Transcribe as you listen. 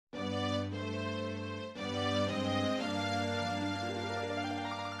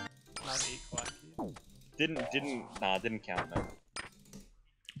Didn't count, no.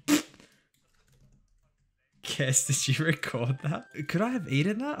 Guess, did you record that? Could I have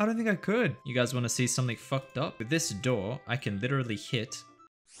eaten that? I don't think I could. You guys want to see something fucked up? With this door, I can literally hit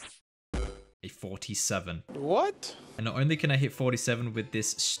a 47. What? And not only can I hit 47 with this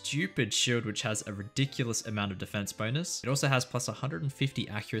stupid shield, which has a ridiculous amount of defense bonus, it also has plus 150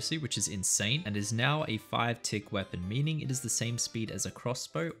 accuracy, which is insane, and is now a 5-tick weapon, meaning it is the same speed as a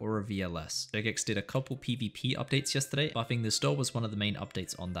crossbow or a VLS. Jagex did a couple PvP updates yesterday. Buffing this door was one of the main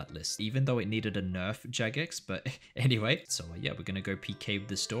updates on that list, even though it needed a nerf Jagex, but anyway. So yeah, we're gonna go PK with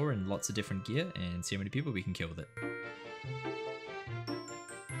this door and lots of different gear and see how many people we can kill with it.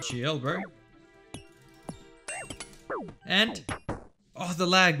 Chill, bro. And oh, the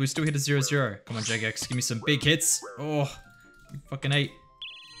lag, we still hit a 0-0. Come on, Jagex, give me some big hits. Oh, fucking 8.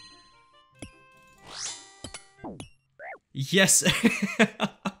 Yes.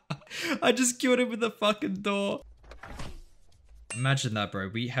 I just killed him with the fucking door. Imagine that, bro.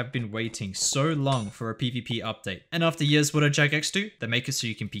 We have been waiting so long for a PvP update. And after years, what did Jagex do? They make it so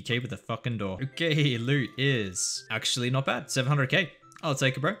you can PK with a fucking door. Okay, loot is actually not bad. 700k. I'll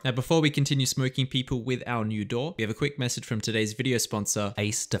take it, bro. Now, before we continue smoking people with our new door, we have a quick message from today's video sponsor,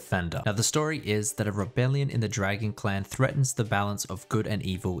 Ace Defender. Now, the story is that a rebellion in the Dragon Clan threatens the balance of good and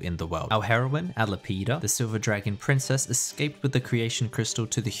evil in the world. Our heroine, Alapida, the Silver Dragon Princess, escaped with the Creation Crystal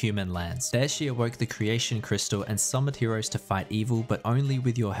to the human lands. There, she awoke the Creation Crystal and summoned heroes to fight evil, but only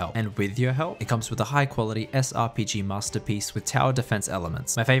with your help. And with your help, it comes with a high-quality SRPG masterpiece with tower defense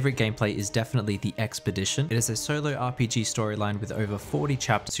elements. My favorite gameplay is definitely the Expedition. It is a solo RPG storyline with over 40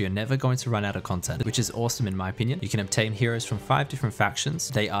 chapters, so you're never going to run out of content, which is awesome in my opinion. You can obtain heroes from 5 different factions.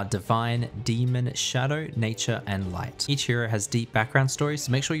 They are Divine, Demon, Shadow, Nature, and Light. Each hero has deep background stories,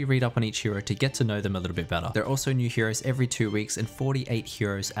 so make sure you read up on each hero to get to know them a little bit better. There are also new heroes every 2 weeks and 48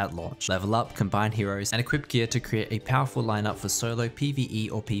 heroes at launch. Level up, combine heroes, and equip gear to create a powerful lineup for solo,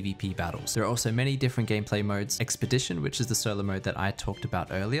 PvE, or PvP battles. There are also many different gameplay modes. Expedition, which is the solo mode that I talked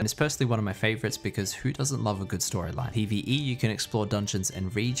about earlier, and it's personally one of my favorites because who doesn't love a good storyline? PvE, you can explore dungeons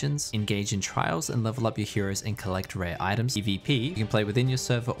and regions, engage in trials, and level up your heroes and collect rare items. PvP, you can play within your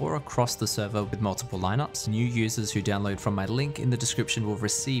server or across the server with multiple lineups. New users who download from my link in the description will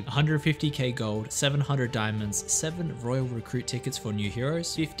receive 150k gold, 700 diamonds, 7 royal recruit tickets for new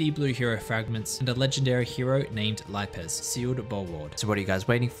heroes, 50 blue hero fragments, and a legendary hero named Lipez, sealed Bulwark. So what are you guys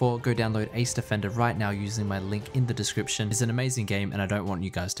waiting for? Go download Ace Defender right now using my link in the description. It's an amazing game and I don't want you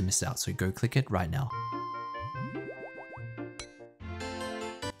guys to miss out, so go click it right now.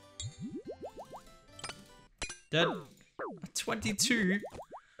 Dead. 22?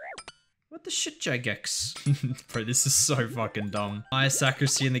 What the shit, Jagex? Bro, this is so fucking dumb. Highest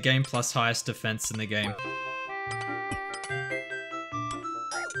accuracy in the game plus highest defense in the game.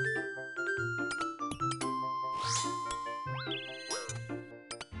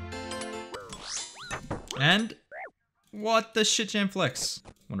 And what the shit, Jam Flex?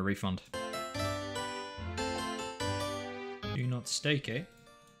 Want a refund? Do not stake, eh?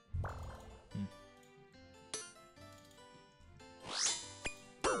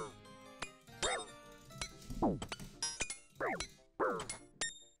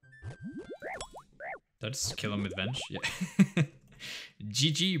 Did I just kill him with Venge? Yeah.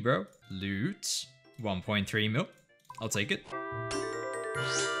 GG, bro. Loot. 1.3 mil. I'll take it.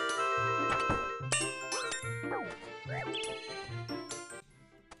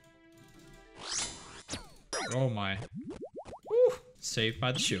 Oh my. Woo. Saved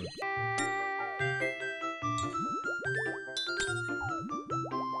by the shield.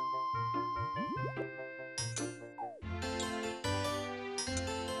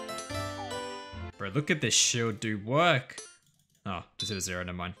 Bro, look at this shield do work. Oh, just hit a 0,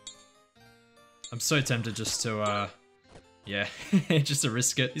 never mind. I'm so tempted just to, yeah, just to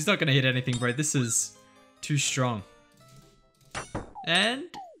risk it. He's not gonna hit anything, bro. This is too strong. And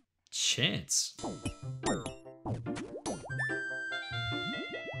chance.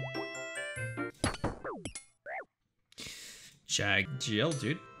 Jag GL,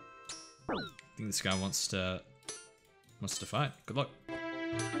 dude. I think this guy wants to fight. Good luck.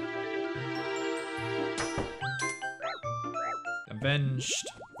 Avenged.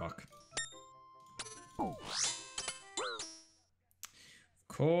 Fuck. Of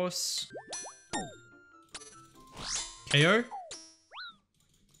course. KO.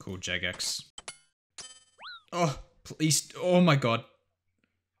 Cool, Jagex. Oh, please. Oh my god.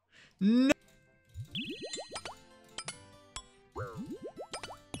 No.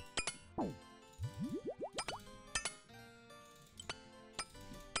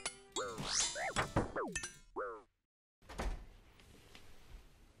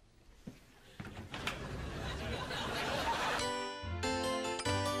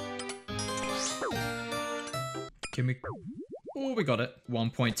 Can we... Oh, we got it.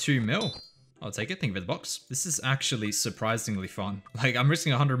 1.2 mil. I'll take it. Think of it, the box. This is actually surprisingly fun. Like, I'm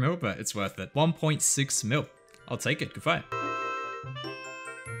risking 100 mil, but it's worth it. 1.6 mil. I'll take it. Good fight.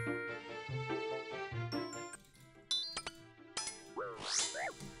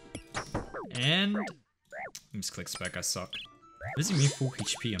 And... Let me just click spec. I suck. What does he mean full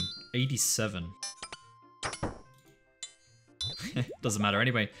HP? I'm 87. Doesn't matter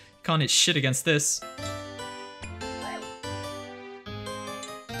anyway. Can't hit shit against this.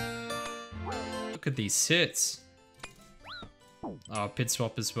 Look at these hits. Oh, pit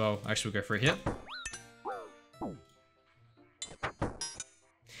swap as well. Actually, we'll go for a hit.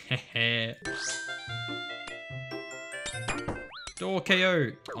 Hehe. Door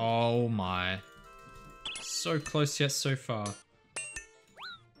KO. Oh my. So close yet so far.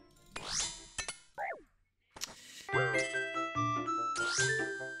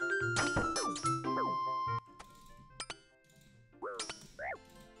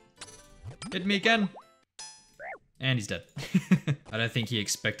 Hit me again. And he's dead. I don't think he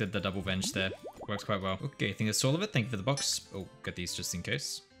expected the double venge there. Works quite well. Okay, I think that's all of it. Thank you for the box. Oh, got these just in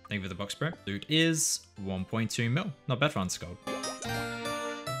case. Thank you for the box, bro. Loot is 1.2 mil. Not bad for Unskulled.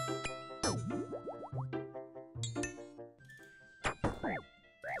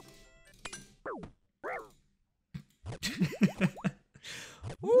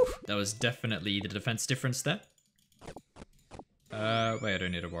 That was definitely the defense difference there. Wait, I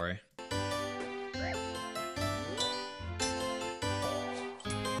don't need to worry.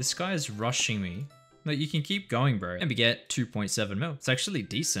 This guy is rushing me. No, you can keep going, bro. And we get 2.7 mil. It's actually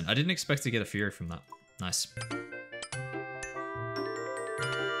decent. I didn't expect to get a Fury from that. Nice.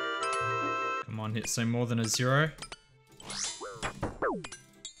 Come on, hit some more than a 0.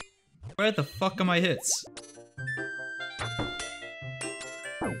 Where the fuck are my hits?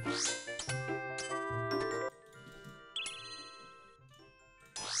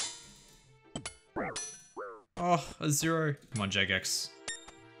 Oh, a 0. Come on, Jagex.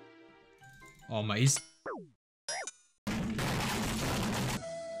 Oh my, he's...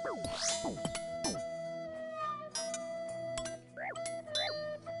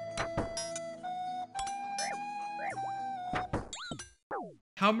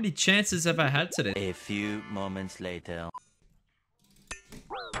 How many chances have I had today? A few moments later.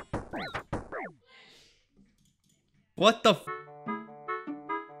 What the f-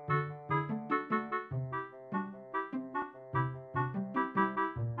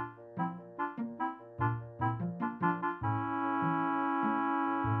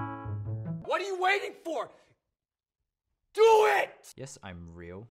 What are you waiting for? Do it! Yes, I'm real.